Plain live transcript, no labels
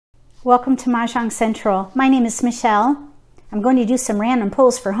Welcome to Mahjong Central. My name is Michele. I'm going to do some random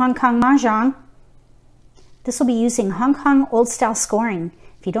pulls for Hong Kong Mahjong. This will be using Hong Kong old style scoring.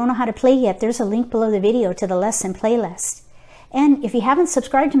 If you don't know how to play yet, there's a link below the video to the lesson playlist. And if you haven't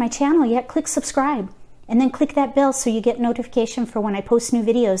subscribed to my channel yet, click subscribe and then click that bell so you get notification for when I post new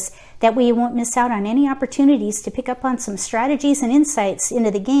videos. That way you won't miss out on any opportunities to pick up on some strategies and insights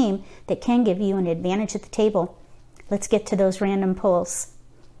into the game that can give you an advantage at the table. Let's get to those random pulls.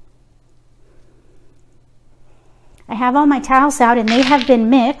 I have all my tiles out and they have been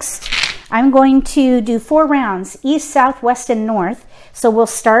mixed. I'm going to do 4 rounds, east, south, west, and north. So we'll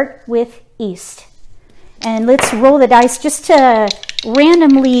start with east. And let's roll the dice just to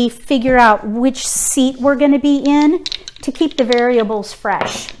randomly figure out which seat we're going to be in to keep the variables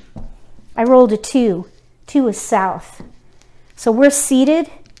fresh. I rolled a 2. 2 is south. So we're seated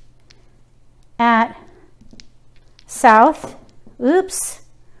at south. Oops.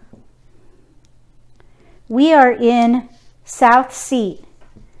 We are in south seat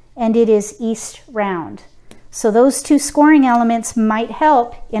and it is east round. So those 2 scoring elements might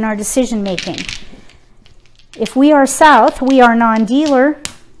help in our decision making. If we are south, we are non-dealer.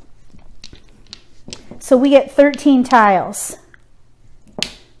 So we get 13 tiles.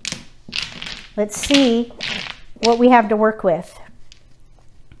 Let's see what we have to work with.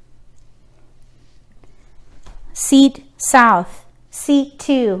 Seat south, seat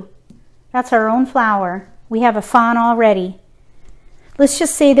 2. That's our own flower. We have a fawn already. Let's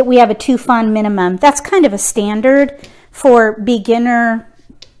just say that we have a 2 fawn minimum. That's kind of a standard for beginner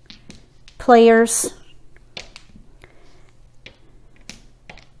players.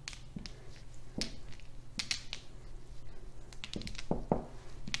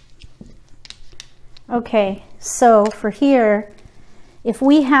 Okay, so for here, if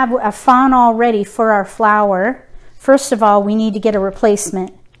we have a fawn already for our flower, first of all, we need to get a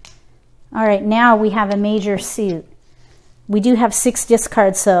replacement. All right, now we have a major suit. We do have 6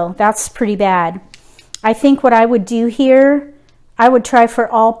 discards, so that's pretty bad. I think what I would do here, I would try for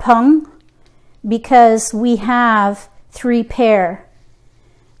all pung because we have 3 pair.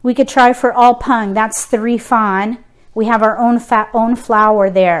 We could try for all pung. That's 3 fawn. We have our own flower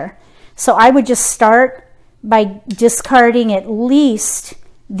there. So I would just start by discarding at least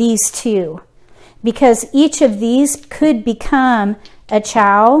these 2 because each of these could become a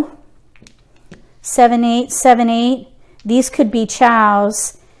chow. 7-8, 7-8. These could be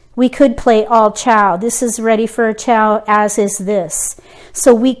chows. We could play all chow. This is ready for a chow, as is this.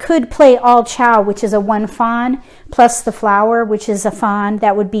 So we could play all chow, which is a 1 fawn, plus the flower, which is a fawn.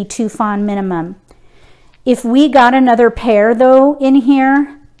 That would be 2 fawn minimum. If we got another pair, though, in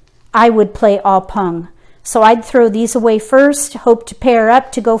here, I would play all pung. So I'd throw these away first, hope to pair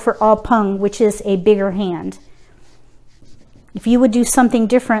up to go for all pung, which is a bigger hand. If you would do something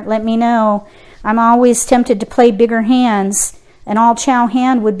different, let me know. I'm always tempted to play bigger hands. An all chow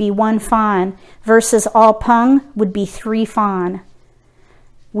hand would be 1 fawn versus all pung would be 3 fawn.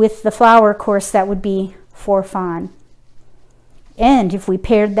 With the flower, of course, that would be 4 fawn. And if we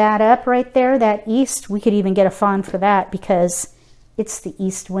paired that up right there, that east, we could even get a fawn for that because it's the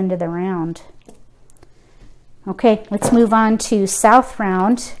east wind of the round. Okay, let's move on to south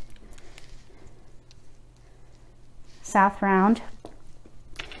round. South round.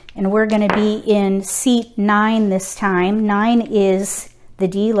 And we're going to be in seat 9 this time. 9 is the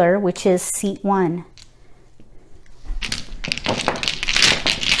dealer, which is seat 1.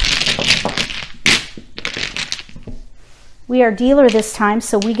 We are dealer this time,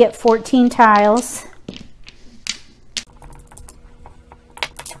 so we get 14 tiles.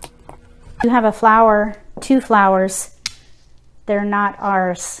 You have a flower, 2 flowers. They're not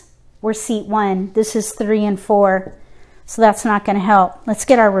ours. We're seat 1. This is 3 and 4. So that's not going to help. Let's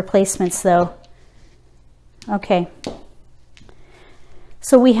get our replacements though. Okay.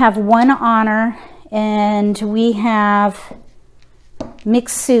 So we have 1 honor and we have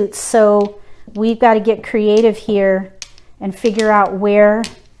mixed suits. So we've got to get creative here and figure out where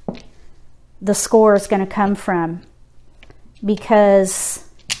the score is going to come from because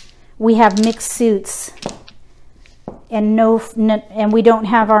we have mixed suits and and we don't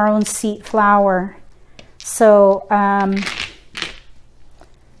have our own seat flower. So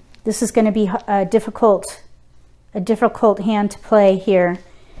this is going to be a difficult hand to play here.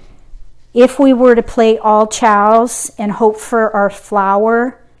 If we were to play all chows and hope for our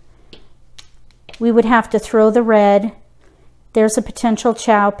flower, we would have to throw the red. There's a potential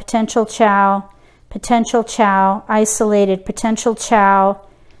chow, potential chow, potential chow, isolated, potential chow,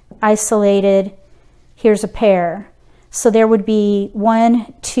 isolated. Here's a pair. So there would be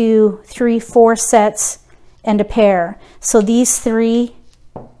 1, 2, 3, 4 sets and a pair. So these 3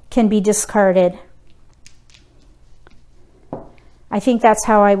 can be discarded. I think that's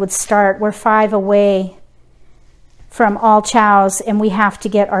how I would start. We're 5 away from all chows, and we have to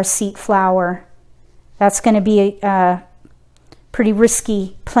get our seat flower. That's going to be a pretty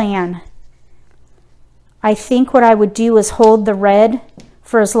risky plan. I think what I would do is hold the red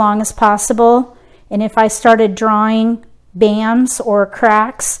for as long as possible, and if I started drawing bands or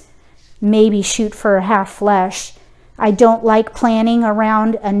cracks, maybe shoot for a half flesh. I don't like planning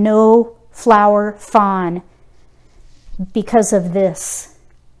around a no flower fawn because of this.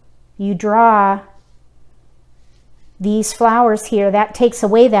 You draw these flowers here, that takes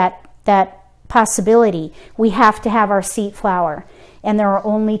away that possibility. We have to have our seat flower, and there are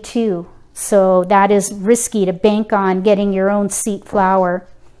only 2. So that is risky to bank on getting your own seat flower.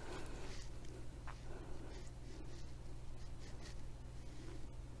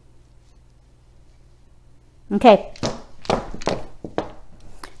 Okay,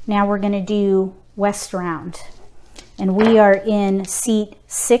 now we're going to do west round, and we are in seat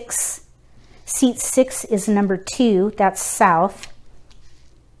 6. Seat 6 is number 2, that's south.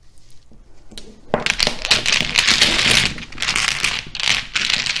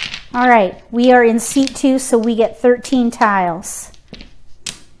 All right, we are in seat 2, so we get 13 tiles.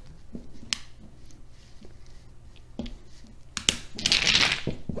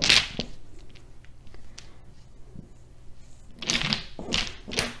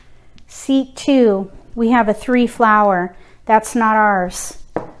 Seat 2, we have a 3 flower. That's not ours.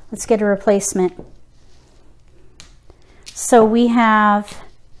 Let's get a replacement. So we have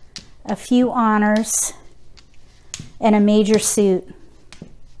a few honors and a major suit.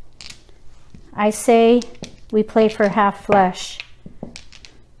 I say we play for half flesh.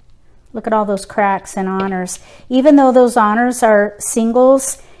 Look at all those cracks and honors. Even though those honors are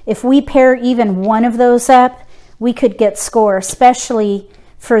singles, if we pair even one of those up, we could get score, especially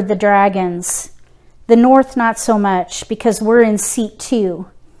for the dragons. The north, not so much, because we're in seat 2.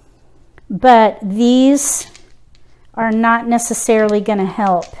 But these are not necessarily going to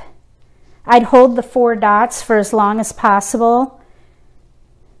help. I'd hold the 4 dots for as long as possible.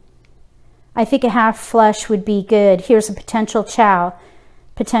 I think a half flush would be good. Here's a potential chow,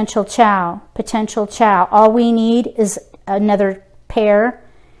 potential chow, potential chow. All we need is another pair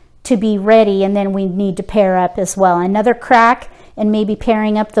to be ready, and then we need to pair up as well. Another crack and maybe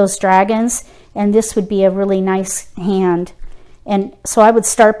pairing up those dragons, and this would be a really nice hand. And so I would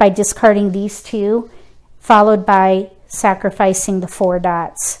start by discarding these 2, followed by sacrificing the 4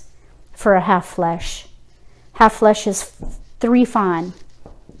 dots for a half flesh. Half flesh is 3 fawn.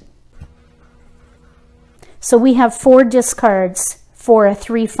 So we have 4 discards for a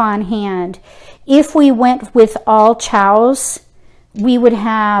 3 fawn hand. If we went with all chows, we would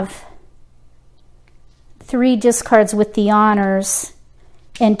have 3 discards with the honors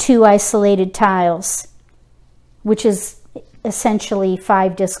and 2 isolated tiles, which is essentially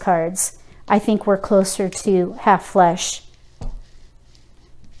 5 discards. I think we're closer to half flesh.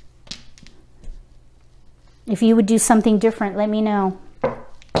 If you would do something different, let me know.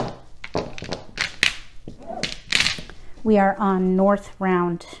 We are on north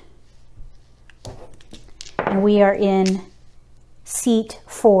round, and we are in seat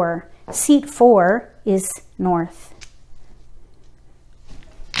 4. Seat 4 is north.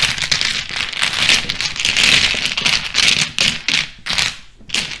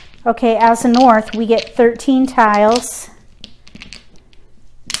 Okay, as a north, we get 13 tiles.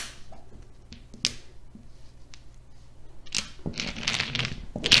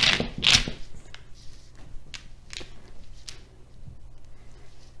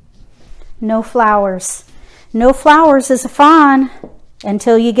 No flowers. No flowers is a fawn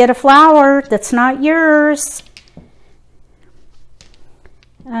until you get a flower that's not yours.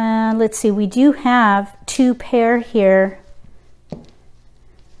 Let's see, we do have 2 pair here.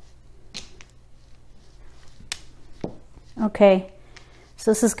 Okay, so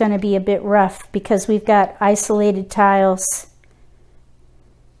this is going to be a bit rough because we've got isolated tiles.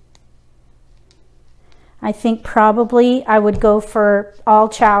 I think probably I would go for all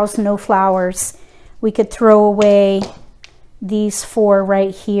chows, no flowers. We could throw away these 4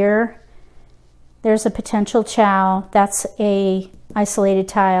 right here. There's a potential chow. That's a isolated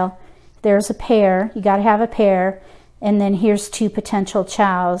tile. There's a pair. You got to have a pair. And then here's 2 potential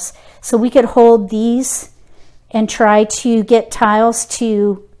chows. So we could hold these and try to get tiles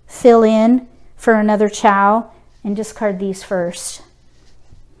to fill in for another chow and discard these first.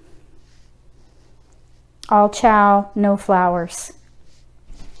 All chow, no flowers.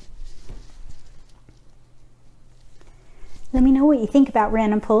 Let me know what you think about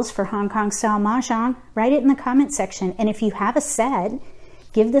random pulls for Hong Kong style Mahjong. Write it in the comment section. And if you have a set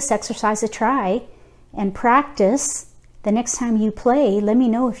give this exercise a try and practice. The next time you play, let me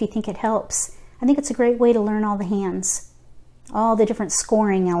know if you think it helps. I think it's a great way to learn all the hands, all the different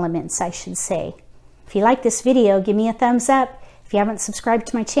scoring elements, I should say. If you like this video, give me a thumbs up. If you haven't subscribed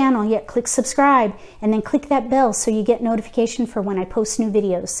to my channel yet, click subscribe and then click that bell so you get notification for when I post new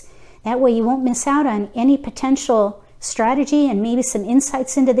videos. That way you won't miss out on any potential strategy and maybe some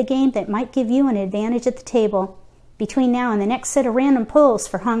insights into the game that might give you an advantage at the table. Between now and the next set of random pulls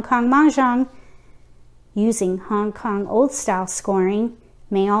for Hong Kong Mahjong, using Hong Kong old style scoring,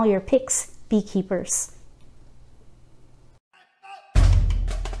 may all your picks be keepers.